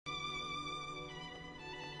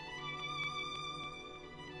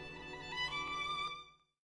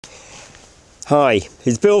Hi,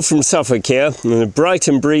 it's Bill from Suffolk here on a bright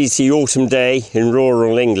and breezy autumn day in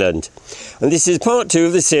rural England. And this is part 2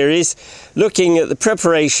 of the series looking at the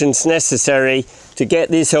preparations necessary to get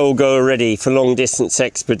this old girl ready for long distance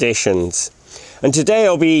expeditions. And today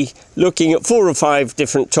I'll be looking at 4 or 5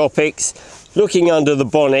 different topics, looking under the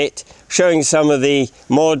bonnet, showing some of the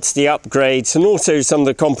mods, the upgrades, and also some of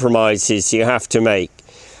the compromises you have to make.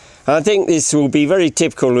 I think this will be very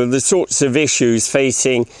typical of the sorts of issues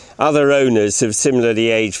facing other owners of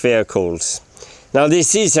similarly aged vehicles. Now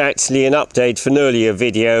this is actually an update for an earlier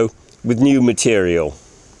video with new material.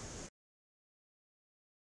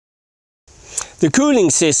 The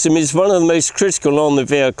cooling system is one of the most critical on the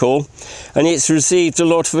vehicle, and it's received a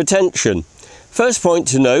lot of attention. First point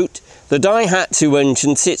to note, the Daihatsu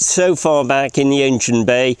engine sits so far back in the engine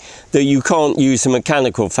bay that you can't use a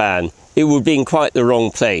mechanical fan. It would be in quite the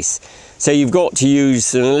wrong place. So you've got to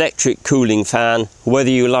use an electric cooling fan, whether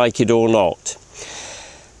you like it or not.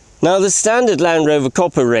 Now the standard Land Rover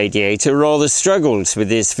copper radiator rather struggles with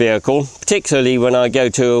this vehicle, particularly when I go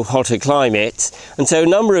to hotter climates. And so a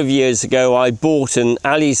number of years ago I bought an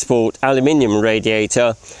AliSport aluminium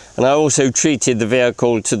radiator, and I also treated the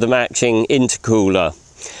vehicle to the matching intercooler.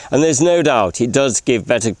 And there's no doubt it does give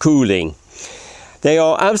better cooling. They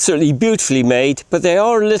are absolutely beautifully made, but they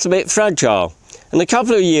are a little bit fragile. And a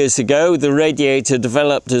couple of years ago, the radiator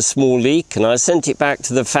developed a small leak, and I sent it back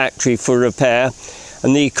to the factory for repair,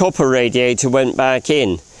 and the copper radiator went back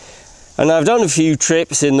in. And I've done a few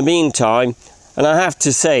trips in the meantime, and I have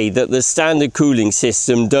to say that the standard cooling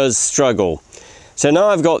system does struggle. So now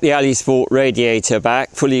I've got the AliSport radiator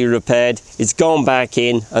back, fully repaired, it's gone back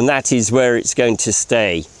in, and that is where it's going to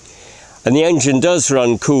stay. And the engine does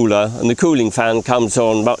run cooler, and the cooling fan comes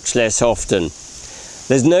on much less often.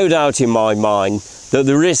 There's no doubt in my mind that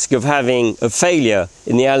the risk of having a failure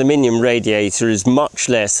in the aluminium radiator is much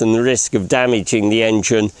less than the risk of damaging the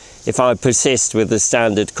engine if I persist with the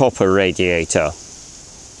standard copper radiator.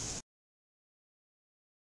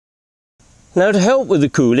 Now to help with the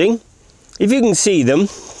cooling, if you can see them,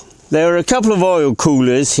 there are a couple of oil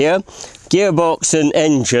coolers here, gearbox and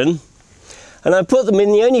engine. And I put them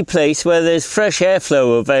in the only place where there's fresh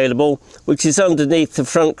airflow available, which is underneath the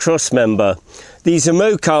front cross member. These are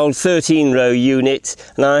Mocal 13-row units,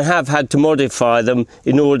 and I have had to modify them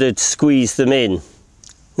in order to squeeze them in.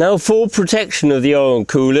 Now for protection of the oil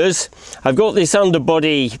coolers, I've got this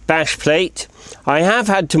underbody bash plate. I have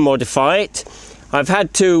had to modify it. I've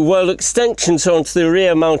had to weld extensions onto the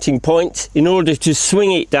rear mounting point in order to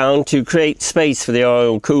swing it down to create space for the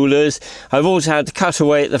oil coolers. I've also had to cut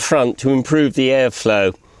away at the front to improve the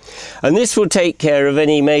airflow. And this will take care of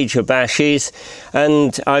any major bashes,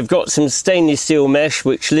 and I've got some stainless steel mesh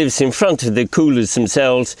which lives in front of the coolers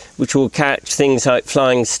themselves, which will catch things like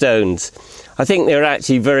flying stones. I think they're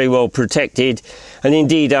actually very well protected, and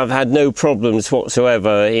indeed I've had no problems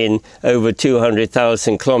whatsoever in over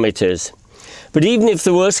 200,000 kilometres. But even if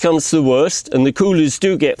the worst comes to the worst and the coolers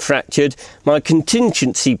do get fractured, my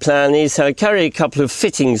contingency plan is I carry a couple of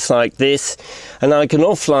fittings like this, and I can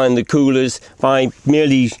offline the coolers by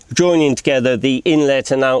merely joining together the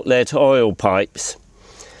inlet and outlet oil pipes.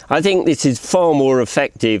 I think this is far more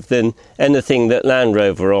effective than anything that Land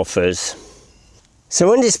Rover offers. So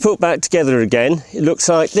when it's put back together again, it looks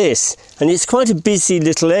like this, and it's quite a busy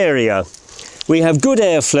little area. We have good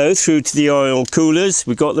airflow through to the oil coolers.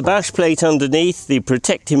 We've got the bash plate underneath, the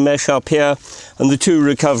protective mesh up here, and the 2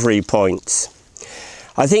 recovery points.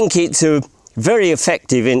 I think it's a very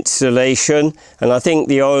effective installation, and I think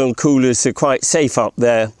the oil coolers are quite safe up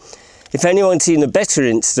there. If anyone's seen a better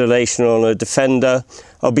installation on a Defender,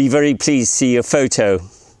 I'll be very pleased to see a photo.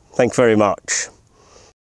 Thank you very much.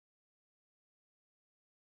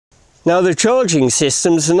 Now the charging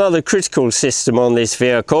system is another critical system on this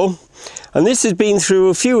vehicle. And this has been through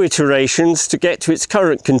a few iterations to get to its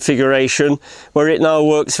current configuration, where it now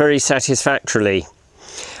works very satisfactorily.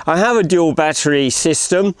 I have a dual battery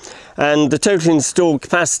system, and the total installed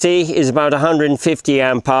capacity is about 150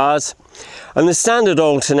 amp hours. And the standard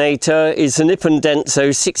alternator is a Nippon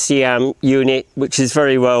Denso 60 amp unit, which is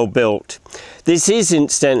very well built. This is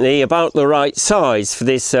incidentally about the right size for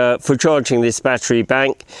this for charging this battery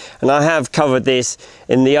bank, and I have covered this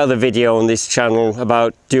in the other video on this channel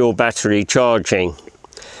about dual battery charging.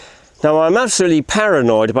 Now I'm absolutely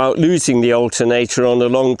paranoid about losing the alternator on a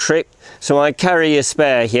long trip, so I carry a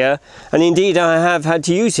spare here, and indeed I have had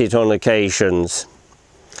to use it on occasions.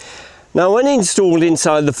 Now when installed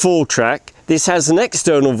inside the 4-track, this has an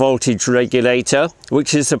external voltage regulator,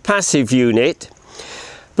 which is a passive unit.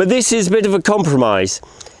 But this is a bit of a compromise.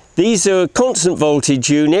 These are constant voltage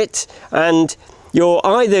units, and you're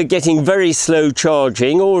either getting very slow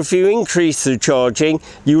charging, or if you increase the charging,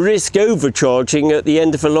 you risk overcharging at the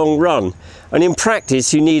end of a long run. And in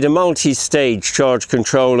practice, you need a multi-stage charge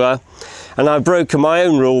controller. And I've broken my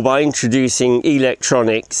own rule by introducing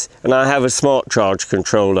electronics, and I have a smart charge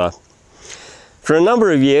controller. For a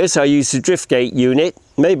number of years, I used a driftgate unit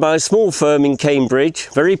made by a small firm in Cambridge,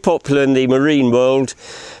 very popular in the marine world,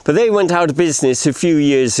 but they went out of business a few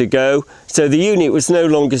years ago, so the unit was no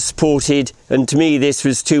longer supported, and to me this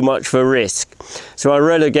was too much of a risk. So I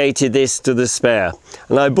relegated this to the spare,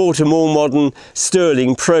 and I bought a more modern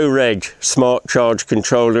Sterling ProReg smart charge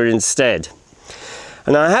controller instead.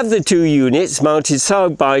 And I have the two units mounted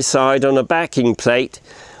side by side on a backing plate,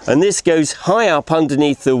 and this goes high up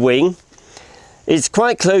underneath the wing. It's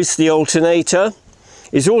quite close to the alternator.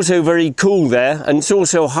 It's also very cool there, and it's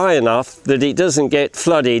also high enough that it doesn't get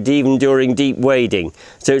flooded even during deep wading,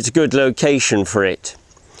 so it's a good location for it.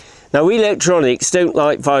 Now, electronics don't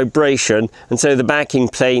like vibration, and so the backing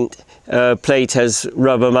plate has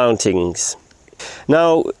rubber mountings.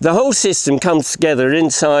 Now, the whole system comes together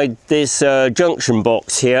inside this junction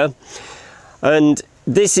box here, and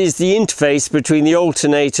this is the interface between the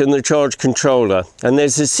alternator and the charge controller, and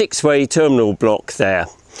there's a 6-way terminal block there.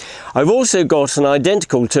 I've also got an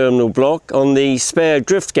identical terminal block on the spare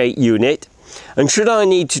driftgate unit, and should I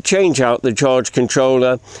need to change out the charge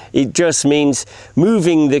controller, it just means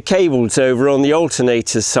moving the cables over on the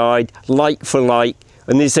alternator side like for like,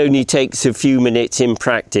 and this only takes a few minutes in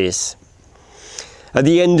practice. At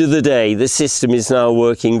the end of the day, the system is now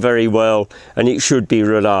working very well, and it should be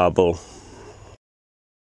reliable.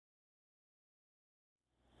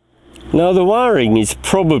 Now, the wiring is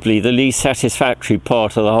probably the least satisfactory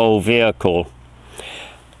part of the whole vehicle.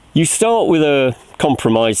 You start with a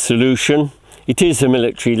compromise solution. It is a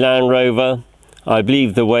military Land Rover. I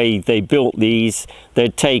believe the way they built these,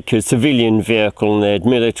 they'd take a civilian vehicle and they'd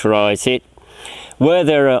militarise it. Where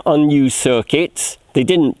there are unused circuits, they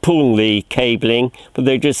didn't pull the cabling, but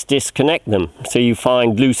they just disconnect them. So you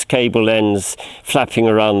find loose cable ends flapping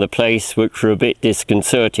around the place, which are a bit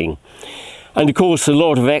disconcerting. And of course, a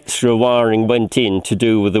lot of extra wiring went in to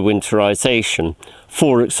do with the winterization.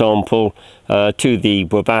 For example, to the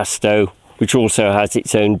Webasto, which also has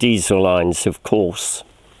its own diesel lines, of course.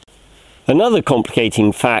 Another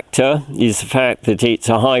complicating factor is the fact that it's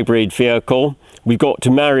a hybrid vehicle. We've got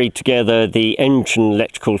to marry together the engine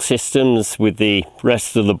electrical systems with the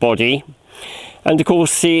rest of the body. And of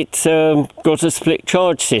course, it's got a split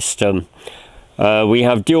charge system. We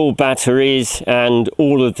have dual batteries and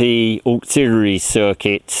all of the auxiliary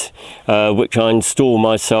circuits, which I install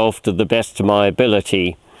myself to the best of my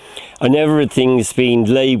ability. And everything's been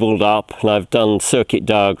labelled up, and I've done circuit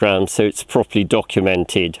diagrams so it's properly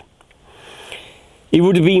documented. It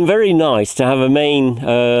would have been very nice to have a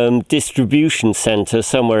main distribution centre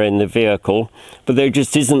somewhere in the vehicle, but there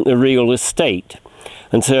just isn't the real estate.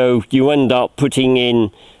 And so you end up putting in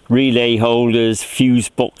relay holders, fuse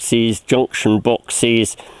boxes, junction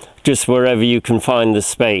boxes, just wherever you can find the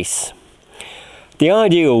space. The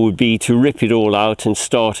ideal would be to rip it all out and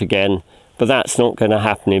start again, but that's not going to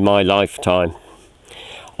happen in my lifetime.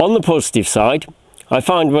 On the positive side, I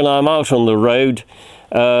find when I'm out on the road,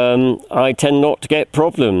 I tend not to get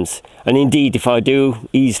problems, and indeed if I do,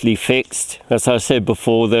 easily fixed. As I said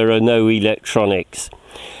before, there are no electronics.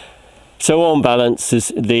 So on balance,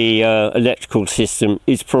 the electrical system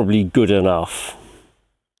is probably good enough.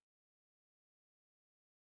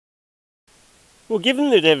 Well,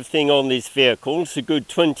 given that everything on this vehicle is a good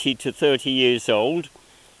 20 to 30 years old,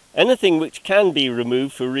 anything which can be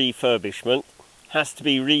removed for refurbishment has to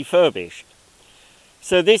be refurbished.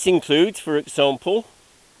 So this includes, for example,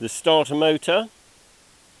 the starter motor,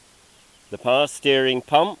 the power steering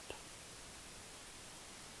pump,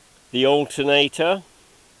 the alternator,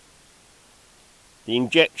 the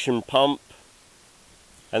injection pump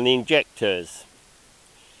and the injectors.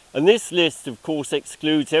 And this list of course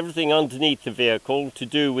excludes everything underneath the vehicle to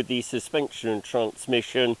do with the suspension and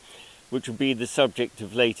transmission, which will be the subject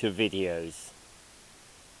of later videos.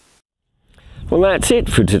 Well, that's it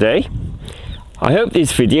for today. I hope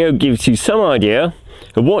this video gives you some idea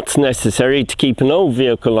of what's necessary to keep an old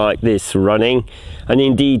vehicle like this running, and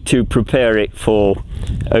indeed to prepare it for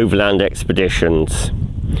overland expeditions.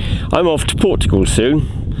 I'm off to Portugal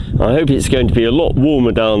soon. I hope it's going to be a lot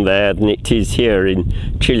warmer down there than it is here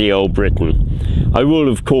in chilly old Britain. I will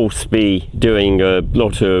of course be doing a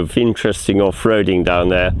lot of interesting off-roading down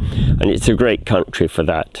there, and it's a great country for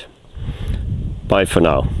that. Bye for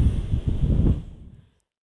now.